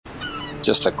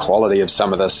just the quality of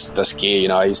some of this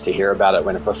gear. I used to hear about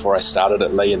it before I started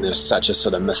at Lee, and there's such a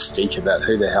sort of mystique about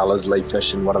who the hell is Lee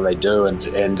Fish and what do they do,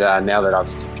 and now that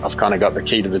I've kind of got the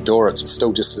key to the door, it's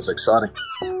still just as exciting.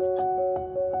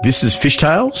 This is Fish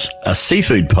Tales, a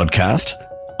seafood podcast.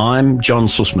 I'm John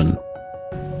Sussman.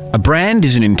 A brand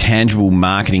is an intangible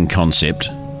marketing concept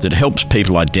that helps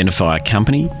people identify a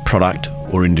company, product,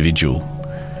 or individual.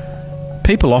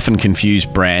 People often confuse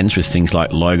brands with things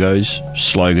like logos,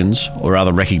 slogans, or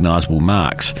other recognisable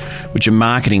marks, which are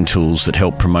marketing tools that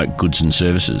help promote goods and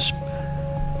services.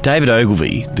 David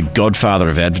Ogilvy, the godfather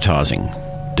of advertising,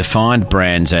 defined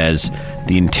brands as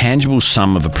the intangible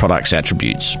sum of a product's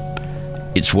attributes.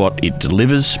 It's what it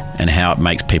delivers and how it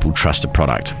makes people trust a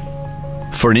product.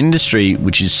 For an industry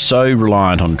which is so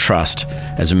reliant on trust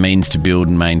as a means to build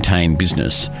and maintain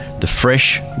business, the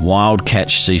fresh, wild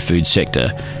catch seafood sector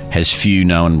has few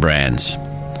known brands.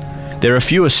 There are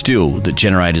fewer still that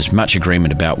generate as much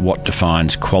agreement about what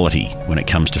defines quality when it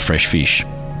comes to fresh fish.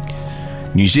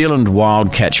 New Zealand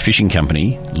wild catch fishing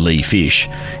company, Lee Fish,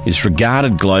 is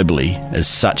regarded globally as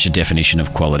such a definition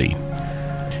of quality.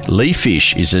 Lee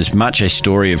Fish is as much a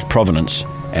story of provenance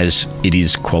as it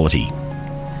is quality.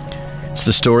 It's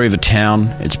the story of a town,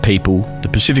 its people, the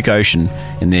Pacific Ocean,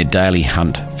 and their daily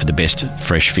hunt for the best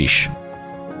fresh fish.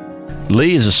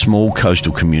 Lee is a small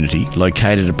coastal community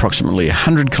located approximately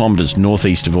 100 kilometres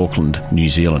northeast of Auckland, New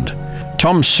Zealand.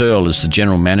 Tom Searle is the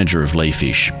general manager of Lee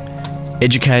Fish.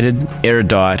 Educated,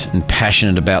 erudite, and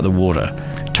passionate about the water,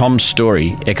 Tom's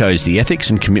story echoes the ethics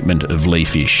and commitment of Lee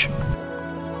Fish.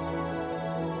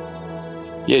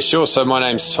 Yeah, sure. So my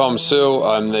name's Tom Searle.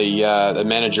 I'm the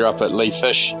manager up at Lee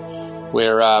Fish.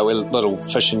 We're a little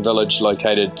fishing village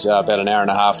located about an hour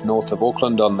and a half north of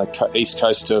Auckland on the east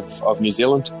coast of New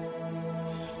Zealand.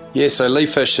 Yeah, so Lee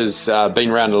Fish has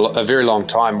been around a very long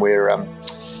time. We're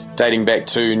dating back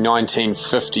to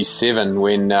 1957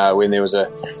 when there was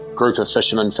a group of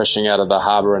fishermen fishing out of the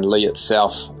harbour in Lee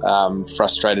itself,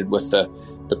 frustrated with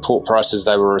the port prices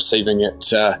they were receiving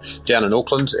down in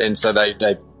Auckland, and so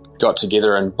they got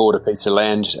together and bought a piece of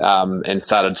land and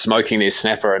started smoking their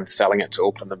snapper and selling it to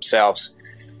Auckland themselves.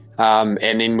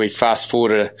 And then we fast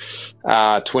forward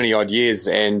 20 odd years,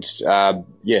 and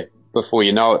before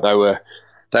you know it,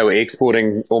 they were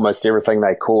exporting almost everything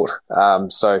they caught.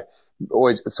 So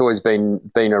it's always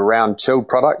been around chilled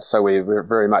product. So we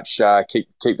very much keep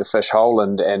the fish whole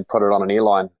and put it on an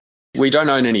airline. We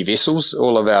don't own any vessels.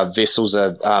 All of our vessels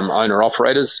are owner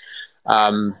operators.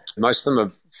 Most of them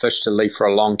have fished to Lee for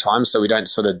a long time, so we don't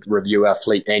sort of review our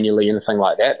fleet annually, anything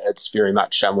like that. It's very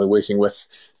much we're working with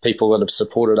people that have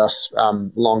supported us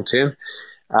long term.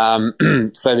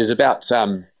 So there's about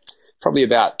probably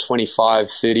about 25,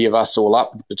 30 of us all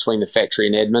up between the factory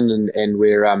and admin, and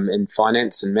we're in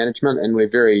finance and management, and we're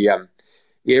very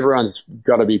everyone's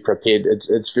got to be prepared.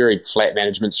 It's very flat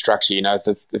management structure.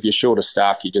 If you're short of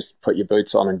staff, you just put your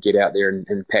boots on and get out there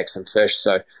and pack some fish.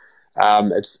 So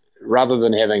it's rather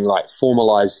than having like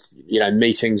formalized,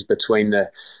 meetings between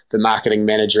the marketing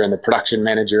manager and the production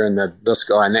manager and this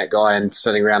guy and that guy and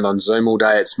sitting around on Zoom all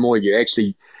day. It's more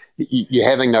you're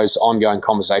having those ongoing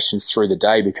conversations through the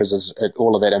day because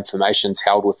all of that information's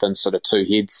held within sort of two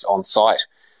heads on site.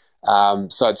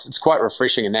 So it's quite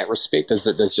refreshing in that respect, is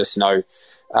that there's just no,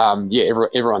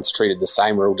 everyone's treated the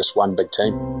same. We're all just one big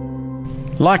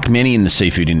team. Like many in the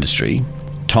seafood industry,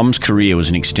 Tom's career was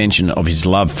an extension of his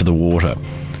love for the water.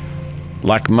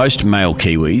 Like most male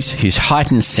Kiwis, his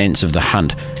heightened sense of the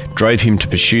hunt drove him to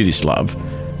pursue this love,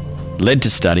 led to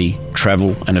study,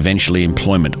 travel, and eventually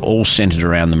employment, all centred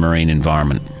around the marine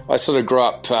environment. I sort of grew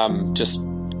up just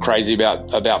crazy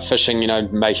about fishing,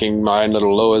 making my own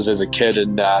little lures as a kid,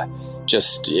 and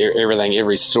just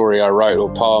every story I wrote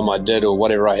or poem I did or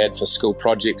whatever I had for school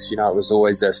projects, it was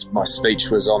always my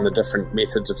speech was on the different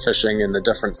methods of fishing and the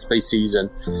different species. And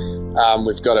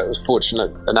was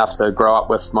fortunate enough to grow up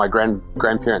with my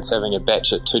grandparents having a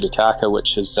batch at Tutukaka,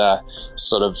 which is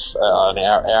sort of an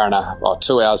hour and a half or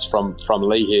 2 hours from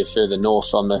Lee here, further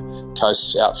north on the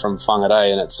coast out from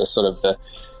Whangarei, and it's a sort of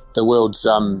the world's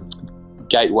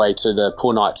gateway to the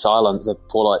Poor Knights Islands, the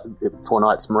Poor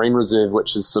Knights Marine Reserve,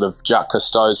 which is sort of Jacques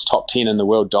Cousteau's top 10 in the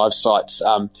world dive sites,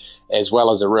 as well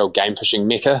as a real game fishing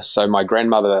mecca. So my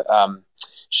grandmother,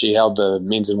 she held the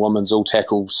men's and women's all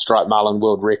tackle striped marlin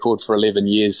world record for 11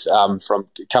 years. From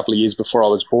a couple of years before I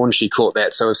was born, she caught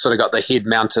that. So we've sort of got the head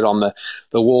mounted on the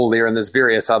wall there, and there's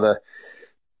various other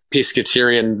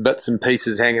pescatarian bits and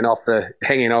pieces hanging off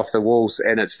the walls,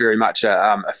 and it's very much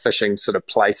a fishing sort of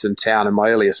place in town. And my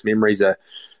earliest memories are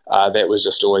that was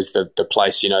just always the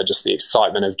place, just the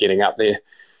excitement of getting up there.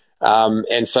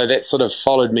 And so that sort of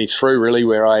followed me through really,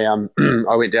 where I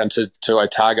I went down to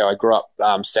Otago. I grew up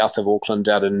south of Auckland,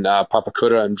 out in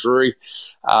Papakura and Drury,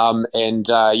 and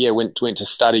went to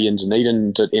study in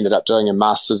Dunedin. Ended up doing a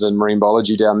master's in marine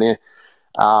biology down there,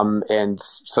 and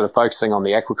sort of focusing on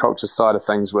the aquaculture side of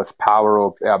things with Paua,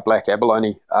 or our black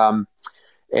abalone.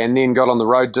 And then got on the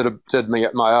road, did my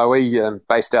OE,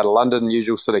 based out of London,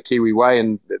 usual sort of Kiwi way,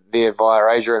 and there via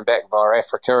Asia and back via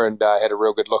Africa, and had a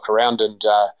real good look around, and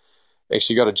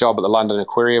actually got a job at the London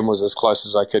Aquarium. Was as close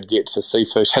as I could get to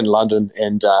seafood in London,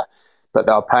 and but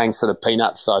they were paying sort of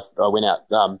peanuts. So I went out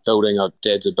building.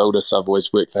 Dad's a builder, so I've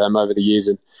always worked for him over the years,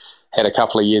 and had a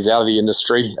couple of years out of the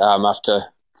industry.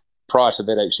 Prior to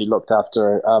that, actually looked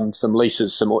after some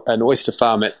leases, an oyster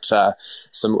farm at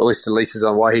some oyster leases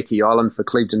on Waiheke Island for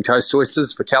Clevedon Coast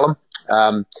Oysters for Callum.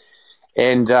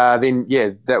 Then,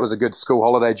 that was a good school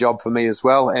holiday job for me as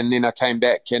well. And then I came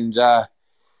back and,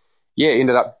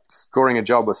 ended up scoring a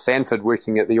job with Sanford,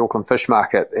 working at the Auckland Fish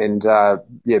Market. And,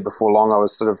 before long I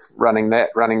was sort of running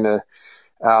the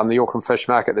Auckland Fish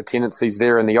Market, the tenancies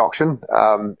there in the auction,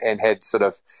 and had sort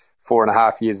of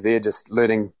 4.5 years there, just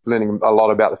learning a lot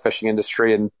about the fishing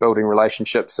industry and building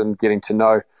relationships and getting to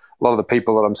know a lot of the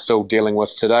people that I'm still dealing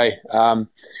with today. Then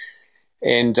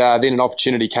an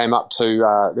opportunity came up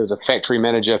there was a factory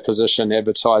manager position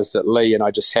advertised at Lee, and I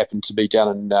just happened to be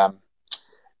down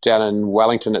in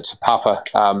Wellington at Te Papa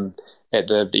at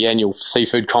the annual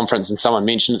seafood conference, and someone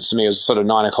mentioned it to me. It was sort of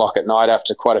 9 o'clock at night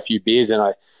after quite a few beers, and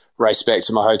I raced back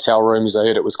to my hotel room as I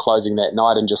heard it was closing that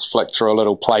night, and just flicked through a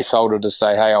little placeholder to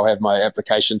say, hey, I'll have my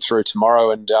application through tomorrow.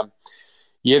 And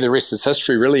the rest is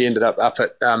history. Really ended up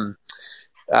at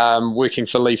working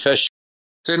for Lee Fish.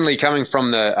 Certainly coming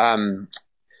from the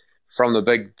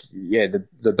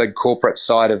big corporate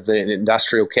side of the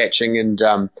industrial catching and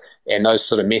those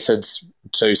sort of methods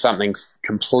to something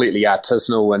completely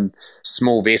artisanal and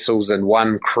small vessels and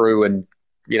one crew. And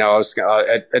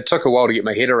it took a while to get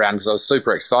my head around, because I was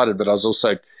super excited, but I was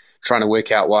also trying to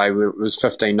work out why it was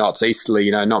 15 knots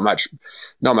easterly, not much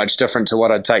different to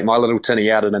what I'd take my little tinny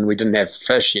out in, and we didn't have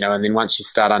fish, and then once you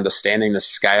start understanding the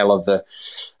scale of the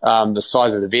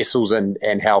size of the vessels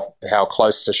and how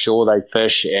close to shore they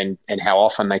fish and how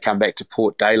often they come back to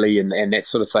port daily and that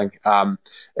sort of thing,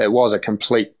 it was a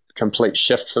complete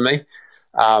shift for me.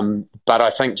 But I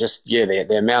think just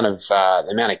the amount of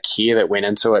care that went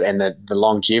into it, and the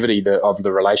longevity of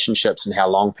the relationships, and how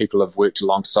long people have worked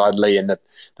alongside Lee, and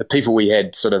the people we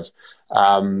had sort of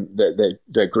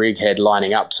that Greg had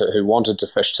lining up to who wanted to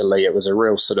fish to Lee. It was a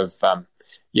real sort of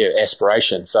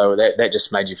aspiration. So that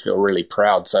just made you feel really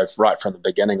proud. So right from the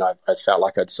beginning, I felt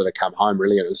like I'd sort of come home.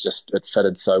 Really, it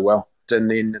fitted so well.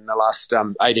 And then in the last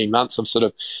 18 months, I've sort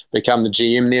of become the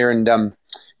GM there, and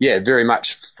very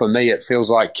much for me, it feels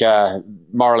like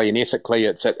morally and ethically,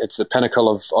 it's the pinnacle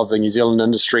of the New Zealand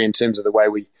industry in terms of the way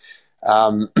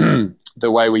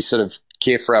we sort of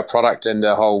care for our product, and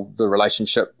the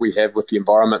relationship we have with the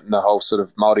environment, and the whole sort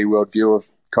of Māori worldview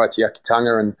of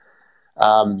kaitiakitanga. And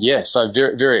so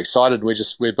very, very excited.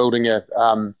 We're building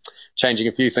changing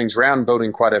a few things around,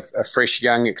 building quite a fresh,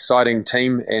 young, exciting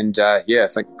team, and I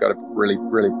think got a really,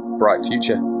 really bright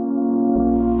future.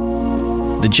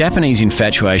 The Japanese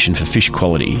infatuation for fish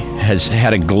quality has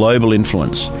had a global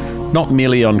influence, not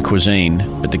merely on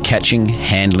cuisine, but the catching,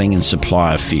 handling and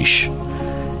supply of fish.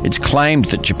 It's claimed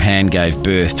that Japan gave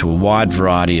birth to a wide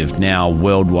variety of now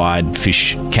worldwide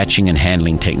fish catching and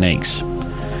handling techniques.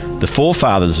 The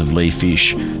forefathers of Lee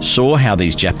Fish saw how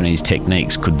these Japanese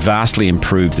techniques could vastly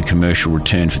improve the commercial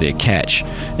return for their catch,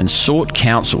 and sought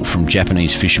counsel from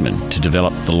Japanese fishermen to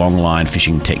develop the longline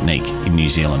fishing technique in New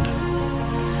Zealand.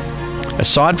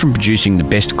 Aside from producing the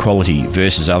best quality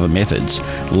versus other methods,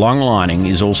 longlining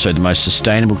is also the most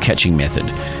sustainable catching method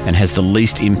and has the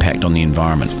least impact on the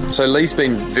environment. So Lee's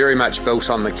been very much built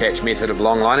on the catch method of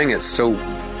longlining. It's still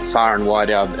far and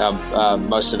wide our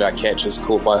most of our catch is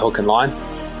caught by hook and line,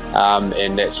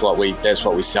 and that's what we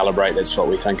celebrate. That's what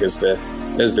we think is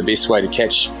the best way to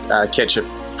catch a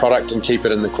product and keep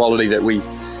it in the quality that we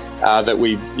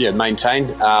maintain.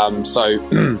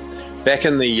 Back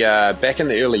in the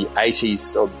early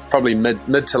 80s, or probably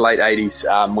mid to late 80s,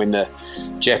 when the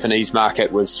Japanese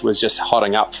market was just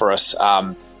hotting up for us,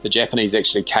 the Japanese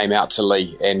actually came out to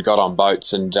Lee and got on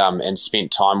boats and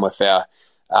spent time with our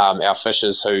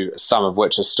fishers, who some of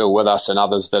which are still with us, and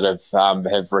others that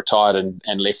have retired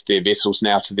and left their vessels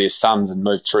now to their sons and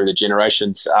moved through the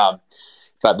generations.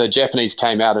 But the Japanese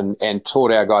came out and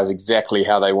taught our guys exactly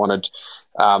how they wanted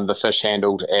the fish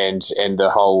handled, and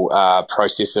the whole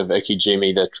process of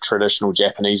ikijimi, the traditional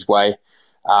Japanese way.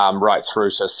 right through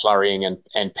to slurrying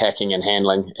and packing and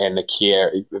handling, and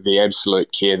the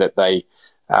absolute care that they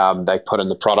put in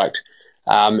the product.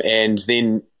 And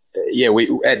then, we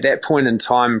at that point in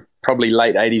time, probably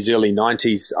late 80s, early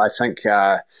 90s, I think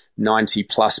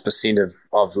 90+%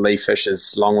 of Lee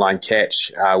Fish's longline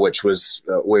catch, which was,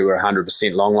 we were 100%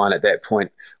 longline at that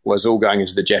point, was all going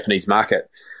into the Japanese market.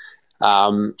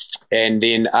 And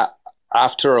then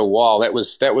after a while, that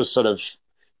was sort of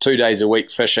 2 days a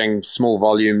week fishing, small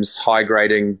volumes, high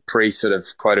grading, sort of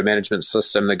quota management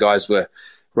system. The guys were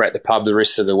at the pub the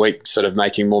rest of the week, sort of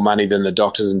making more money than the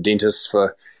doctors and dentists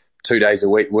for 2 days a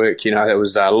week work. There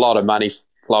was a lot of money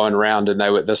flowing around, and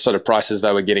the sort of prices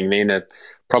they were getting then are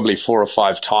probably 4 or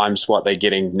 5 times what they're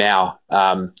getting now.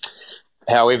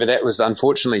 However, that was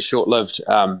unfortunately short-lived.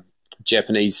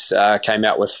 Japanese came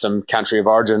out with some country of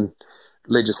origin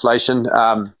legislation,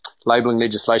 labelling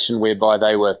legislation, whereby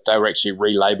they were actually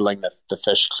relabeling the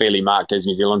fish clearly marked as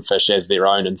New Zealand fish as their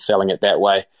own and selling it that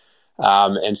way.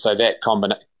 And so that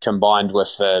combined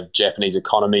with the Japanese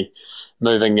economy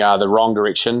moving the wrong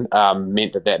direction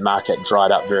meant that market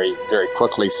dried up very, very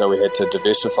quickly, so we had to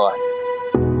diversify.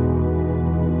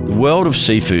 The world of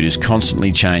seafood is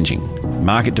constantly changing.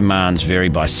 Market demands vary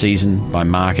by season, by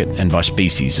market and by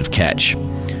species of catch.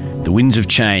 The winds of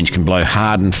change can blow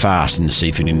hard and fast in the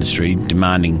seafood industry,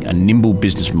 demanding a nimble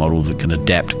business model that can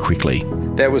adapt quickly.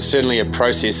 That was certainly a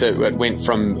process. It went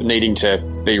from needing to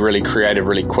be really creative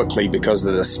really quickly because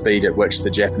of the speed at which the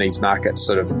Japanese market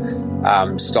sort of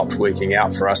stopped working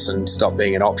out for us and stopped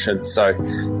being an option. So,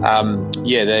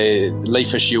 the Lee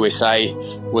Fish USA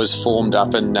was formed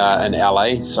up in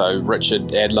LA. So Richard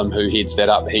Adlam, who heads that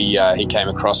up, he came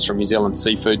across from New Zealand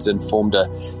Seafoods and formed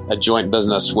a joint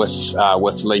business with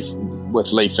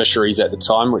Lee Fisheries at the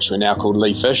time, which we're now called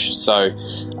Lee Fish. So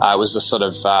it was a sort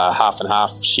of half and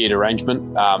half shared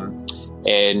arrangement.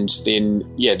 And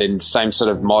then same sort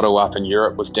of model up in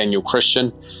Europe with Daniel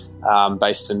Christian,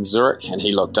 based in Zurich, and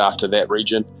he looked after that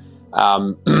region.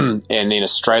 And then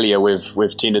Australia,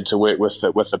 we've tended to work with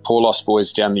the Paulos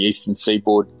boys down the eastern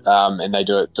seaboard, and they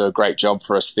do a great job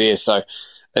for us there. So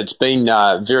it's been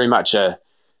very much the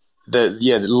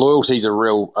loyalty is a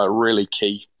really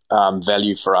key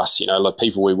value for us. The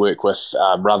people we work with,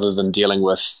 rather than dealing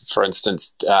with, for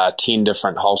instance, 10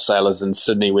 different wholesalers in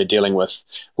Sydney, we're dealing with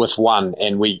one,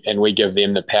 and we give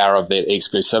them the power of that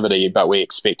exclusivity, but we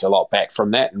expect a lot back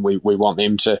from that, and we want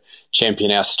them to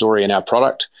champion our story and our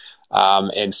product.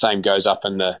 And same goes up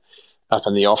in the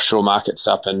offshore markets,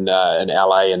 up in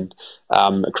LA and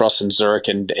across in Zurich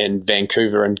and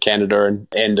Vancouver and Canada and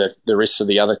the rest of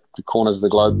the other corners of the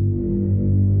globe.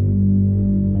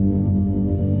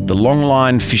 The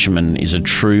longline fisherman is a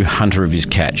true hunter of his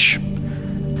catch.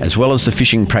 As well as the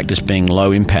fishing practice being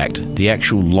low impact, the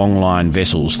actual longline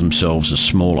vessels themselves are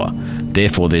smaller.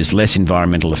 Therefore, there's less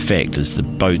environmental effect as the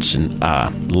boats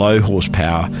are low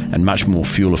horsepower and much more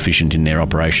fuel efficient in their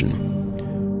operation.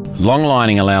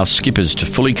 Longlining allows skippers to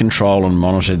fully control and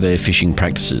monitor their fishing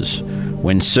practices.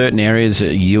 When certain areas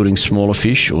are yielding smaller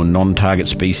fish or non-target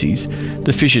species,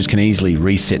 the fishers can easily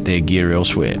reset their gear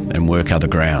elsewhere and work other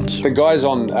grounds. The guys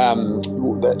on a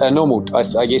normal,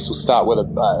 I guess we'll start with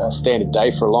a standard day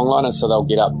for a longliner, so they'll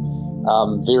get up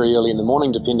very early in the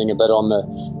morning, depending a bit on the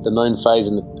moon phase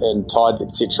and tides,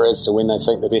 etc., as to when they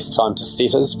think the best time to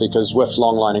set is, because with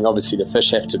longlining, obviously the fish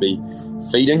have to be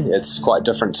feeding. It's quite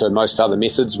different to most other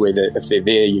methods where if they're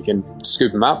there, you can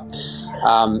scoop them up.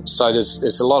 So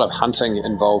there's a lot of hunting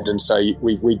involved, and so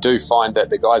we do find that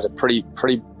the guys are pretty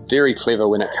very clever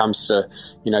when it comes to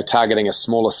targeting a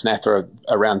smaller snapper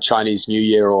around Chinese New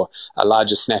Year or a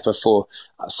larger snapper for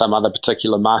some other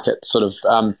particular market sort of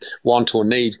want or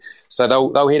need. So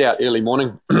they'll head out early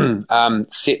morning,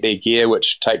 set their gear,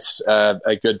 which takes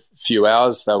a good few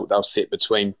hours. They'll set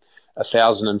between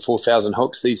 1,000 and 4,000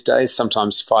 hooks these days,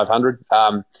 sometimes 500.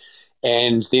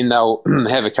 And then they'll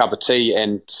have a cup of tea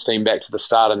and steam back to the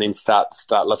start, and then start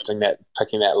picking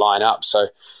that line up. So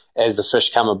as the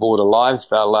fish come aboard alive,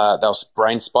 they'll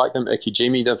brain spike them,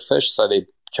 ikijimi the fish, so they're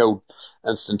killed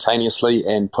instantaneously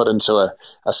and put into a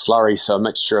slurry, so a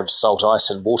mixture of salt,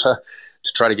 ice and water,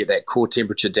 to try to get that core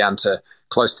temperature down to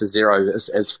close to zero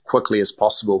as quickly as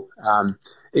possible.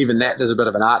 Even that, there's a bit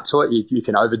of an art to it. You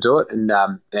can overdo it and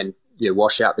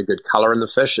wash out the good colour in the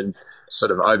fish and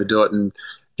sort of overdo it and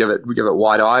give it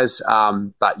wide eyes,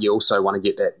 but you also want to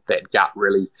get that gut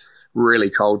really, really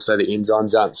cold, so the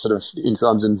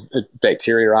enzymes and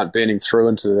bacteria aren't burning through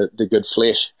into the good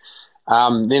flesh.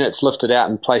 Then it's lifted out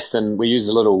and placed in. We use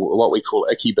the little what we call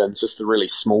icky bins, just the really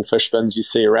small fish bins you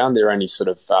see around. They're only sort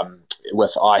of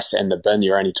with ice and the bin,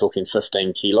 you're only talking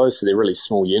 15 kilos, so they're really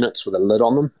small units with a lid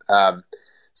on them.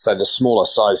 So the smaller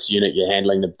size unit you're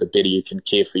handling, the better you can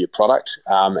care for your product.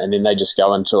 And then they just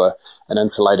go into an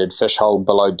insulated fish hole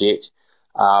below deck.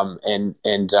 And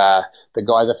the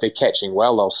guys, if they're catching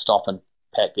well, they'll stop and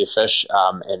pack their fish,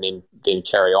 and then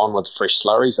carry on with fresh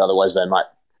slurries. Otherwise, they might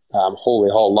haul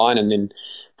their whole line, and then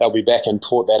they'll be back in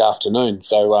port that afternoon.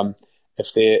 So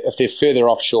if they're further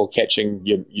offshore catching,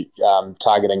 you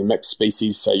targeting mixed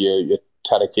species, so your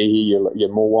tarakihi, your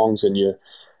morwongs, and your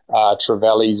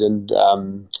trevally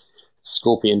and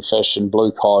scorpion fish and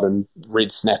blue cod and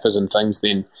red snappers and things,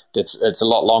 then it's a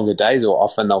lot longer days, or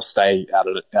often they'll stay out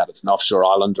at an offshore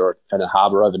island or in a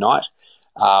harbour overnight.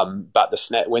 But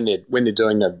when they're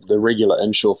doing the regular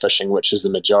inshore fishing, which is the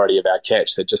majority of our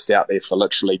catch, they're just out there for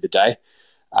literally the day.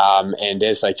 And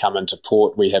as they come into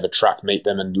port, we have a truck meet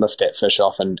them and lift that fish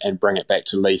off and bring it back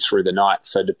to Lee through the night.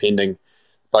 So depending,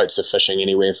 boats are fishing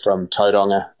anywhere from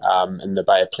Tauranga in the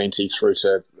Bay of Plenty through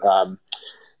to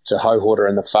Hauhora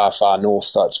in the far, far north.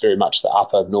 So it's very much the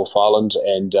upper North Island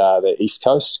and the east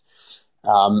coast.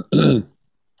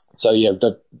 So yeah,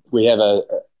 we have a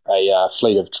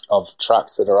fleet of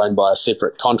trucks that are owned by a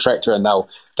separate contractor, and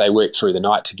they work through the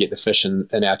night to get the fish in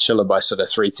our chiller by sort of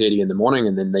 3:30 in the morning,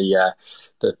 and then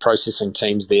the processing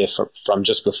team's there from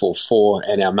just before 4,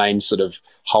 and our main sort of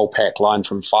whole pack line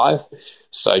from 5.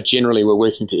 So generally we're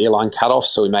working to airline cut-off,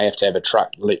 so we may have to have a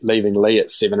truck leaving Lee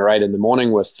at 7 or 8 in the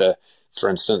morning with, for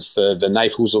instance, the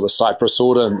Naples or the Cyprus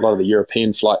order. A lot of the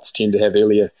European flights tend to have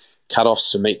earlier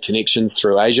cut-offs to meet connections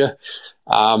through Asia.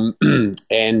 And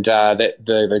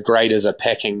the graders are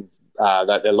packing,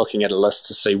 that they're looking at a list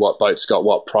to see what boat's got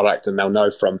what product, and they'll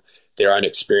know from their own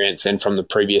experience and from the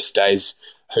previous days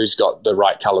who's got the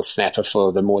right colour snapper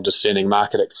for the more discerning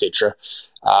market, etc.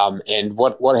 And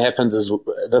what happens is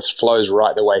this flows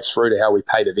right the way through to how we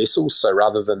pay the vessels. So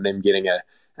rather than them getting an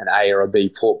A or a B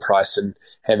port price and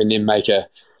having them make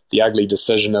the ugly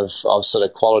decision of sort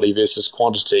of quality versus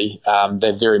quantity,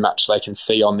 they can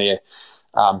see on their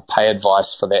pay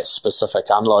advice for that specific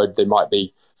unload, there might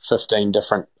be 15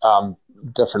 different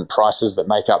prices that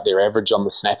make up their average on the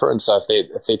snapper. And so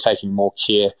if they're taking more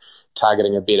care,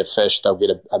 targeting a better fish, they'll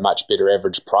get a much better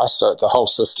average price. So the whole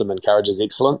system encourages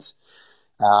excellence.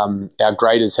 Our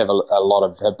graders have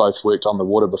have both worked on the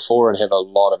water before and have a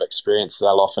lot of experience.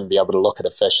 They'll often be able to look at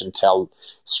a fish and tell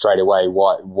straight away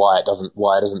why it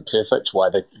isn't perfect, why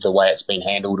the way it's been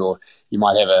handled. Or you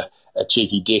might have a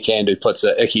cheeky deckhand who puts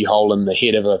an icky hole in the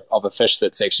head of a fish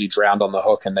that's actually drowned on the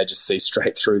hook, and they just see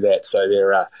straight through that. So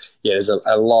there's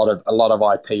a lot of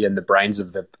IP in the brains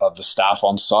of the staff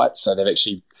on site. So they've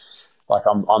actually, like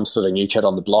I'm sort of new kid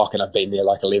on the block, and I've been there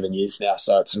like 11 years now.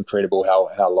 So it's incredible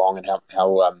how long and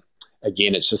how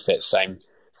again, it's just that same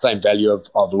value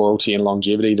of loyalty and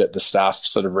longevity, that the staff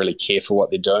sort of really care for what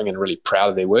they're doing and really proud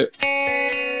of their work.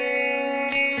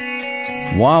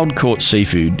 Wild caught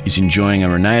seafood is enjoying a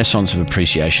renaissance of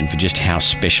appreciation for just how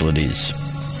special it is.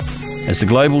 As the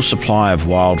global supply of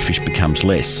wild fish becomes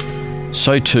less,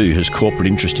 so too has corporate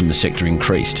interest in the sector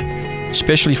increased,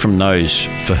 especially from those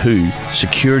for who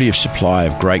security of supply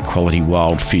of great quality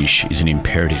wild fish is an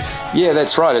imperative. Yeah,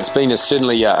 that's right. It's been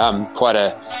certainly quite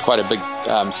a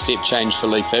big step change for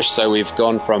Lee Fish. So we've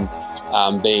gone from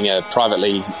being a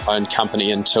privately owned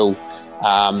company until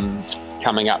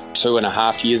coming up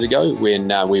 2.5 years ago, when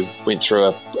we went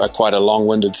through a quite a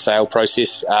long-winded sale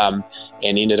process and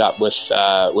ended up with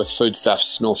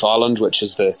Foodstuffs North Island, which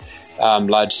is the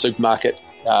large supermarket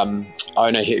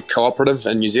owner cooperative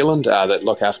in New Zealand that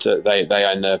look after. They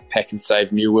own the Pack and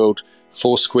Save New World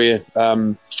Foursquare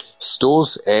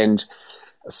stores, and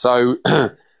so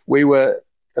we were.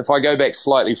 If I go back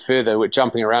slightly further, we're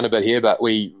jumping around a bit here, but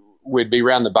we'd be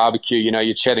around the barbecue,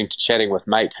 you're chatting with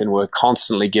mates, and we're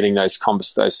constantly getting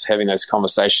having those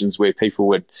conversations where people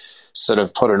would sort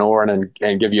of put an oar in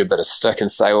and give you a bit of stick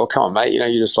and say, well, come on, mate,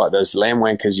 you're just like those lamb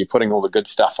wankers, you're putting all the good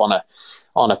stuff on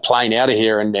a plane out of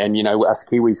here, and us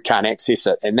Kiwis can't access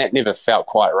it. And that never felt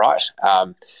quite right.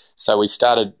 So we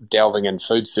started delving in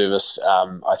food service.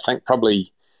 I think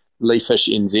probably Lee Fish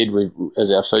NZ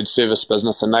is our food service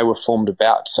business, and they were formed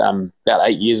about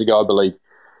 8 years ago, I believe.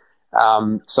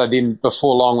 So then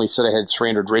before long, we sort of had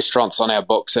 300 restaurants on our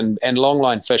books, and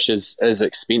longline fish is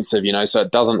expensive, so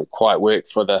it doesn't quite work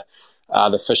for the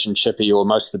fish and chippy or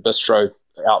most of the bistro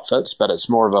outfits, but it's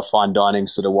more of a fine dining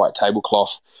sort of white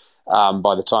tablecloth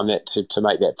by the time that to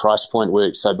make that price point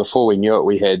work. So before we knew it,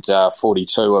 we had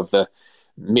 42 of the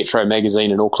Metro magazine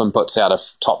in Auckland puts out a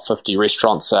top 50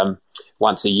 restaurants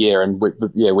once a year, and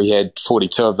we had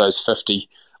 42 of those 50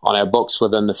 on our books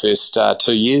within the first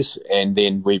 2 years, and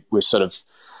then we're sort of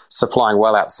supplying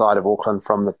well outside of Auckland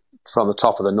from the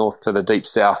top of the north to the deep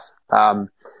south.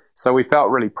 So we felt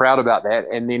really proud about that.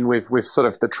 And then we've sort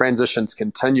of, the transitions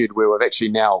continued where we're actually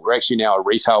now a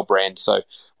retail brand. So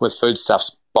with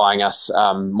Foodstuffs buying us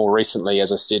more recently,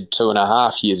 as I said,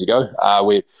 2.5 years ago,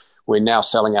 we're now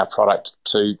selling our product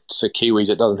to Kiwis.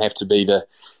 It doesn't have to be a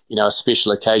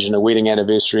special occasion, a wedding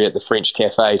anniversary at the French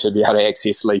cafe to be able to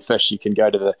access Lee Fish. You can go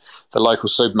to the local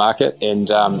supermarket and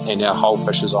our whole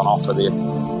fish is on offer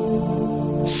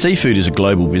there. Seafood is a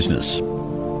global business.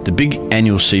 The big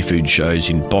annual seafood shows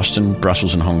in Boston,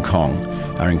 Brussels and Hong Kong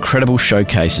are incredible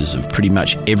showcases of pretty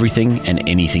much everything and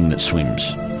anything that swims.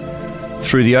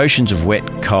 Through the oceans of wet,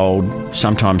 cold,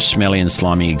 sometimes smelly and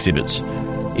slimy exhibits,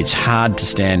 it's hard to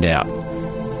stand out.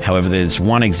 However, there's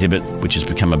one exhibit which has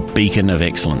become a beacon of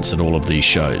excellence at all of these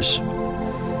shows.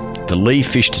 The Lee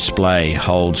Fish display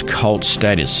holds cult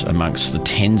status amongst the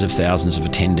tens of thousands of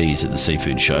attendees at the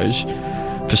seafood shows.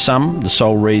 For some, the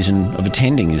sole reason of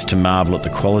attending is to marvel at the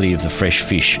quality of the fresh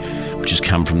fish which has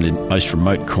come from the most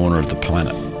remote corner of the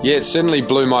planet. Yeah, it certainly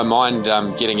blew my mind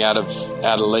getting out of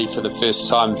Lee for the first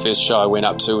time. The first show I went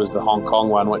up to was the Hong Kong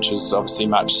one, which is obviously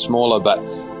much smaller, but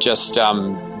just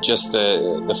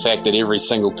the fact that every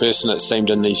single person, it seemed,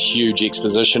 in these huge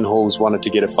exposition halls wanted to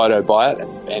get a photo by it,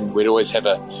 and we'd always have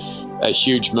a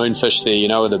huge moonfish there,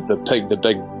 the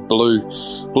big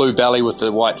blue belly with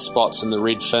the white spots and the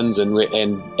red fins, and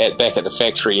back at the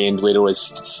factory end, we'd always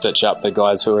stitch up the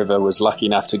guys, whoever was lucky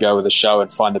enough to go with the show,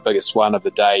 and find the biggest one of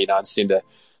the day, and send a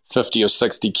 50 or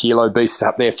 60 kilo beast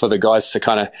up there for the guys to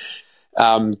kind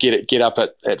of get up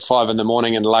at 5 a.m.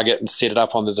 and lug it and set it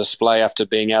up on the display after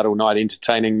being out all night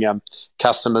entertaining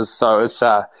customers. So it's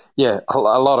a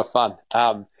lot of fun.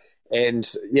 And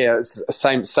yeah,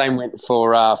 same went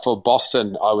for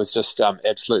Boston. I was just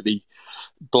absolutely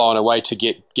blown away to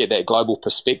get that global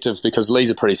perspective, because Lee's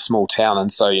a pretty small town, and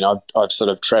so I've sort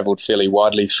of travelled fairly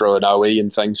widely through an OE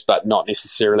and things, but not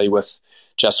necessarily with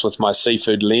my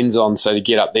seafood lens on. So to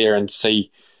get up there and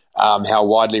see how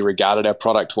widely regarded our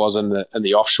product was in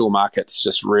the offshore markets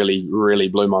just really, really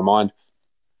blew my mind.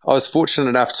 I was fortunate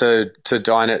enough to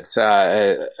dine at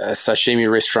a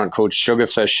sashimi restaurant called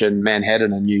Sugarfish in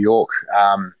Manhattan in New York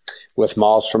with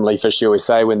Miles from Lee Fish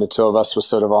USA, when the two of us were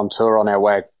sort of on tour on our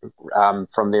way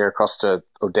from there across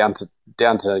down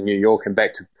to New York and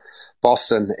back to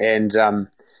Boston. And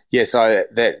so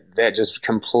that just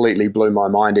completely blew my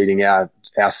mind, eating our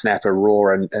snapper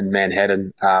raw in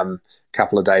Manhattan a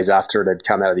couple of days after it had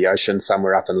come out of the ocean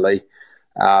somewhere up in Lee.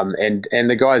 And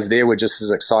the guys there were just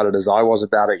as excited as I was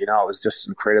about it. It was just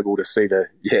incredible to see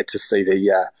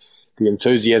the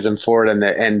enthusiasm for it,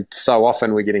 and so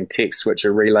often we're getting texts which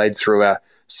are relayed through our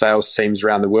sales teams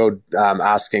around the world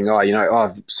asking,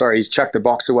 sorry, he's chucked the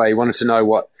box away. He wanted to know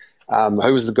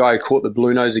who was the guy who caught the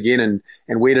blue nose again,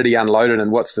 and where did he unload it,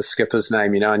 and what's the skipper's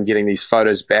name, and getting these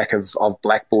photos back of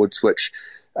blackboards which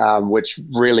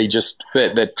really just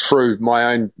that true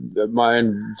my own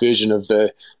version of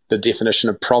the definition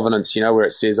of provenance, where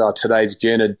it says, today's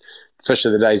gurnard, fish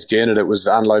of the day's gurnard, it was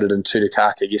unloaded in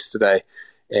Tutukaka yesterday,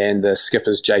 and the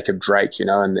skipper's Jacob Drake,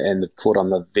 and caught on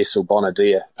the vessel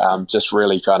Bonadia. Just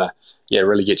really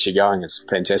really gets you going. It's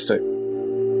fantastic.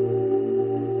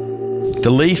 The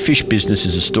Lee Fish business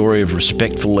is a story of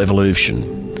respectful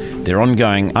evolution, their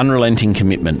ongoing, unrelenting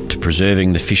commitment to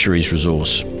preserving the fisheries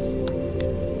resource.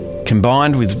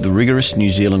 Combined with the rigorous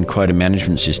New Zealand quota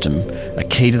management system, a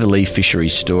key to the Lee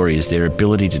fisheries story is their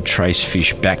ability to trace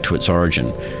fish back to its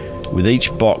origin, with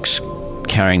each box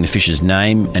carrying the fish's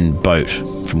name and boat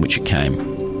from which it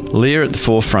came. Lee are at the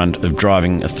forefront of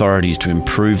driving authorities to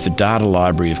improve the data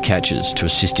library of catches to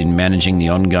assist in managing the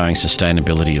ongoing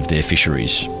sustainability of their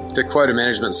fisheries. The quota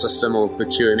management system, or the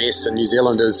QMS in New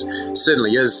Zealand,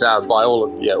 certainly is by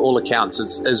all accounts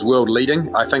is world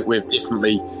leading. I think we've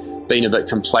definitely been a bit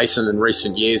complacent in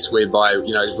recent years, whereby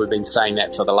we've been saying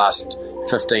that for the last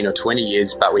 15 or 20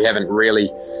 years, but we haven't really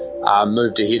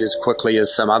moved ahead as quickly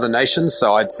as some other nations.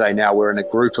 So I'd say now we're in a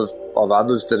group of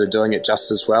others that are doing it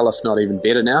just as well, if not even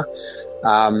better now.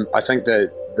 I think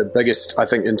the biggest,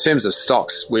 in terms of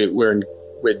stocks,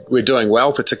 we're doing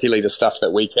well, particularly the stuff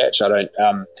that we catch.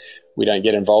 We don't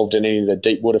get involved in any of the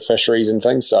deep water fisheries and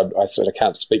things, so I sort of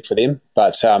can't speak for them.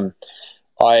 But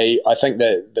I think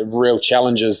that the real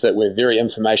challenge is that we're very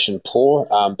information poor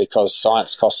because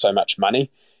science costs so much money.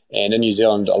 And in New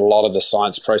Zealand, a lot of the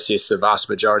science process, the vast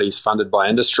majority is funded by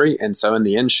industry. And so in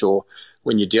the inshore,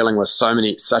 when you're dealing with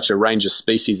such a range of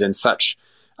species and such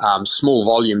small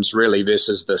volumes really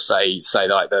versus the say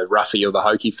like the roughy or the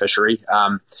hokey fishery.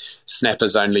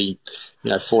 Snapper's only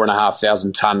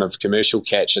 4,500 tonne of commercial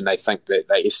catch, and they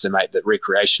estimate that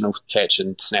recreational catch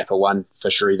in Snapper 1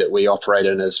 fishery that we operate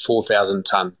in is 4,000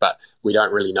 tonne, but we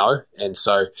don't really know. And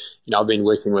so, I've been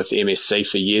working with MSC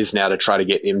for years now to try to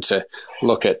get them to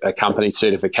look at a company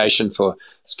certification for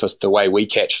the way we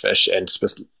catch fish, and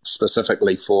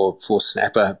specifically for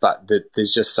snapper. But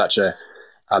there's just such a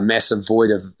massive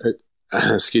void of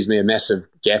a massive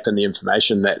gap in the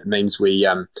information. That means we've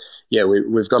got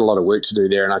a lot of work to do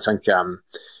there. And I think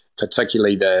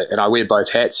particularly and I wear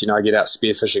both hats. I get out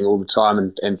spearfishing all the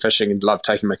time and fishing, and love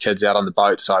taking my kids out on the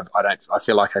boat. So I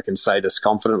feel like I can say this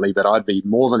confidently, but I'd be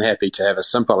more than happy to have a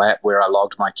simple app where I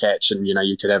logged my catch, and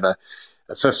you could have a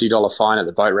 $50 fine at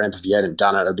the boat ramp if you hadn't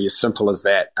done it. It'd be as simple as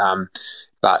that.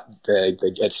 But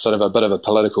it's sort of a bit of a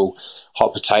political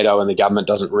hot potato, and the government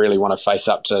doesn't really want to face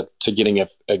up to getting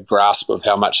a grasp of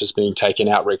how much is being taken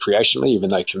out recreationally, even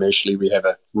though commercially we have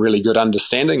a really good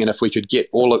understanding. And if we could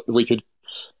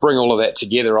bring all of that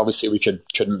together, obviously we could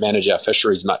manage our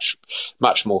fisheries much,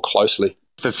 much more closely.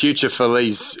 The future for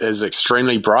these is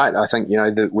extremely bright. I think,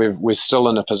 that we're still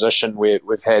in a position where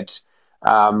we've had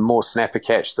more snapper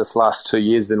catch this last 2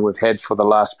 years than we've had for the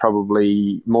last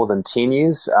probably more than 10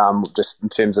 years, just in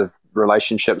terms of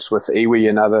relationships with iwi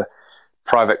and other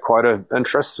private quota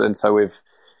interests. And so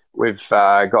we've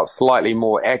got slightly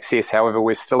more access. However,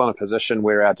 we're still in a position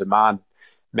where our demand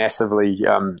massively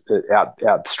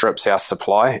outstrips our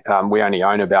supply. We only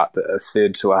own about a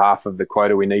third to a half of the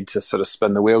quota we need to sort of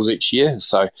spin the wheels each year.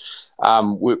 So,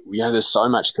 there's so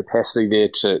much capacity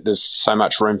there. There's so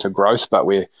much room for growth, but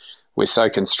we're so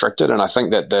constricted. And I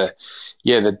think that the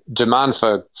demand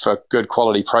for good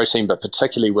quality protein, but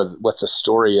particularly with the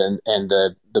story and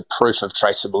the proof of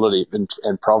traceability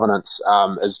and provenance,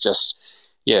 is just,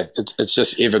 it's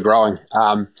just ever growing.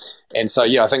 And so,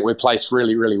 I think we're placed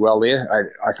really, really well there.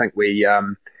 I think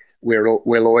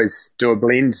we'll always do a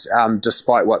blend,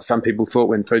 despite what some people thought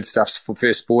when Foodstuffs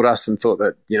first bought us and thought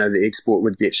that, the export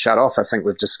would get shut off. I think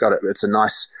we've just got it. It's a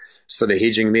nice sort of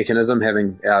hedging mechanism,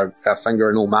 having our finger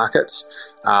in all markets,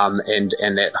 and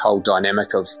that whole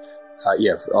dynamic of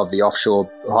the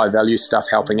offshore high value stuff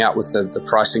helping out with the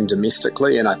pricing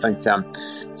domestically. And I think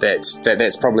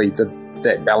that's probably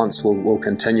that balance will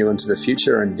continue into the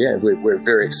future. And we're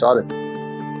very excited.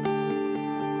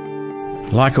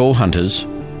 Like all hunters,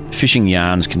 fishing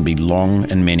yarns can be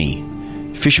long and many.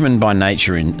 Fishermen by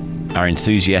nature are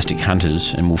enthusiastic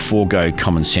hunters and will forego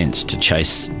common sense to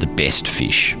chase the best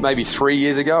fish. Maybe 3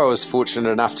 years ago, I was fortunate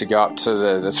enough to go up to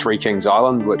the Three Kings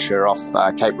Island, which are off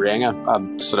Cape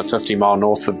Reinga, sort of 50 mile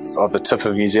north of the tip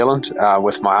of New Zealand,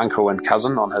 with my uncle and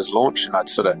cousin on his launch. And I'd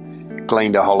sort of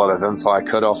gleaned a whole lot of info I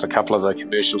could off a couple of the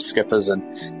commercial skippers, and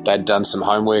they'd done some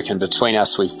homework. And between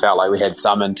us, we felt like we had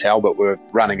some intel, but we were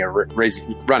running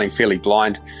fairly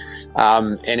blind.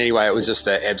 And anyway, it was just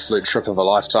an absolute trip of a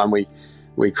lifetime.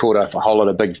 We caught a whole lot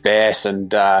of big bass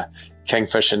and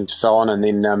kingfish and so on, and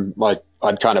then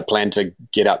I'd kind of planned to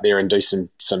get up there and do some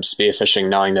spearfishing,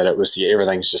 knowing that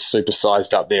everything's just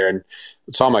supersized up there. And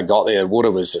the time I got there, the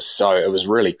water was it was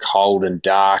really cold and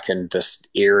dark and just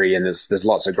airy, and there's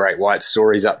lots of great white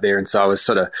stories up there. And so I was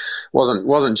sort of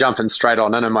wasn't jumping straight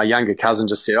on in, and my younger cousin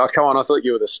just said, "Oh, come on, I thought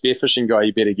you were the spearfishing guy,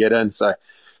 you better get in." So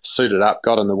suited up,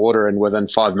 got in the water, and within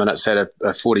 5 minutes had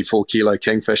a 44 kilo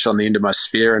kingfish on the end of my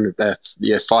spear, and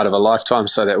fight of a lifetime.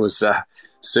 So that was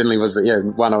certainly was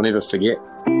one I'll never forget.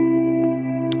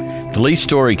 The Lee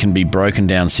story can be broken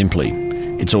down simply.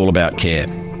 It's all about care.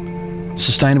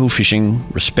 Sustainable fishing,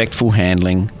 respectful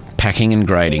handling, packing and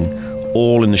grading,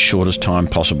 all in the shortest time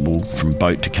possible from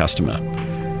boat to customer.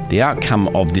 The outcome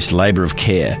of this labour of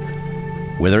care,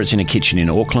 whether it's in a kitchen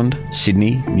in Auckland,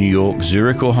 Sydney, New York,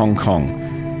 Zurich or Hong Kong,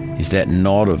 is that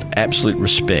nod of absolute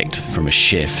respect from a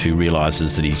chef who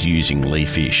realises that he's using Lee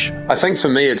fish. I think for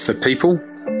me it's the people.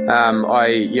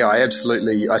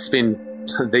 I spend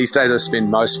these days I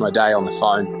spend most of my day on the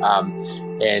phone,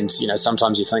 and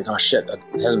sometimes you think, oh shit, that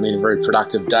hasn't been a very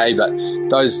productive day, but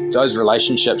those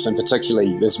relationships, and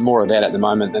particularly there's more of that at the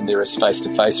moment than there is face to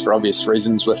face for obvious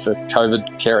reasons with the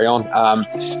COVID carry on.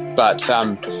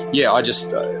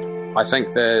 I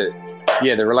think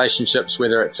the relationships,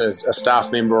 whether it's a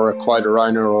staff member or a quota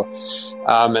owner or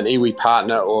an iwi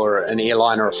partner or an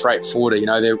airline or a freight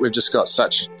forwarder, we've just got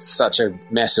such a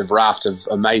massive raft of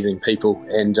amazing people,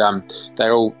 and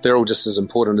they're all just as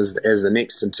important as the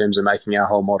next in terms of making our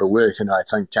whole model work. And I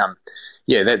think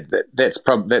that's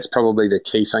probably the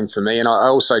key thing for me. And I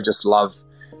also just love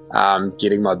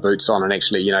getting my boots on and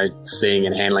actually, seeing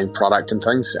and handling product and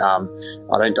things.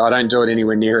 I don't do it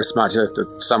anywhere near as much. If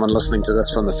someone listening to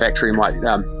this from the factory might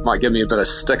give me a bit of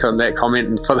stick on that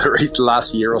comment for the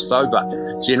last year or so, but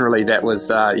generally that was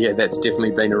that's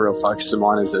definitely been a real focus of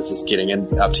mine, is just getting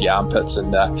in up to your armpits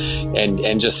and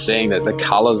just seeing that the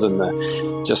colours and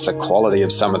the quality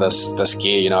of some of this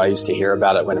gear. I used to hear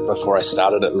about it before I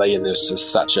started at Lee, and there's just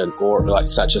such a sort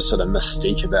of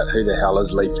mystique about who the hell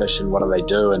is Lee Fish and what do they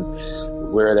do and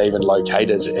where are they even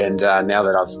located. And now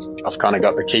that I've kind of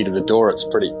got the key to the door, it's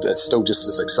still just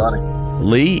as exciting.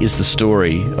 Lee is the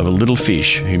story of a little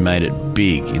fish who made it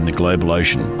big in the global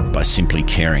ocean by simply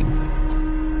caring.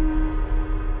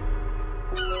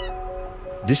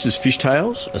 This is Fish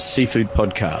Tales, a seafood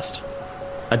podcast.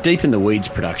 A Deep in the Weeds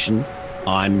production.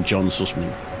 I'm John Sussman.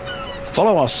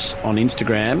 Follow us on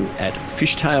Instagram at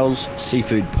Fishtails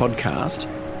Seafood Podcast,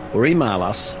 or email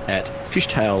us at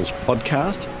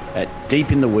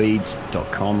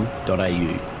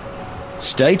fishtalespodcast@deepintheweeds.com.au.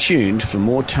 Stay tuned for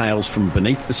more tales from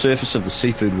beneath the surface of the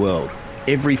seafood world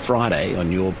every Friday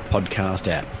on your podcast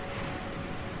app.